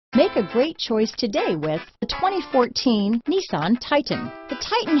Make a great choice today with the 2014 Nissan Titan. The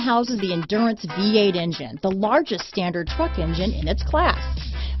Titan houses the Endurance V8 engine, the largest standard truck engine in its class.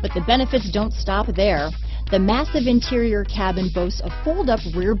 But the benefits don't stop there. The massive interior cabin boasts a fold-up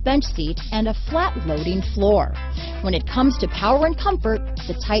rear bench seat and a flat-loading floor. When it comes to power and comfort,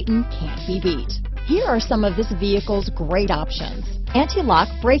 the Titan can't be beat. Here are some of this vehicle's great options: anti-lock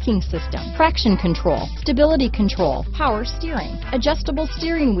braking system, traction control, stability control, power steering, adjustable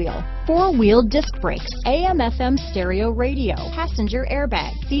steering wheel, four-wheel disc brakes, AM/FM stereo radio, passenger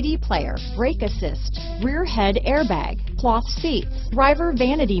airbag, CD player, brake assist, rear head airbag, cloth seats, driver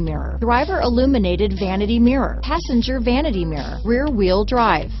vanity mirror, driver illuminated vanity mirror, passenger vanity mirror, rear wheel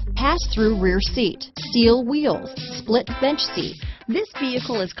drive, pass-through rear seat, steel wheels, split bench seat. This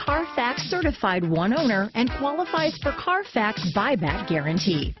vehicle is Carfax certified one owner and qualifies for Carfax buyback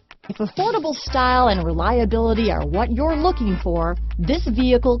guarantee. If affordable style and reliability are what you're looking for, this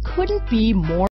vehicle couldn't be more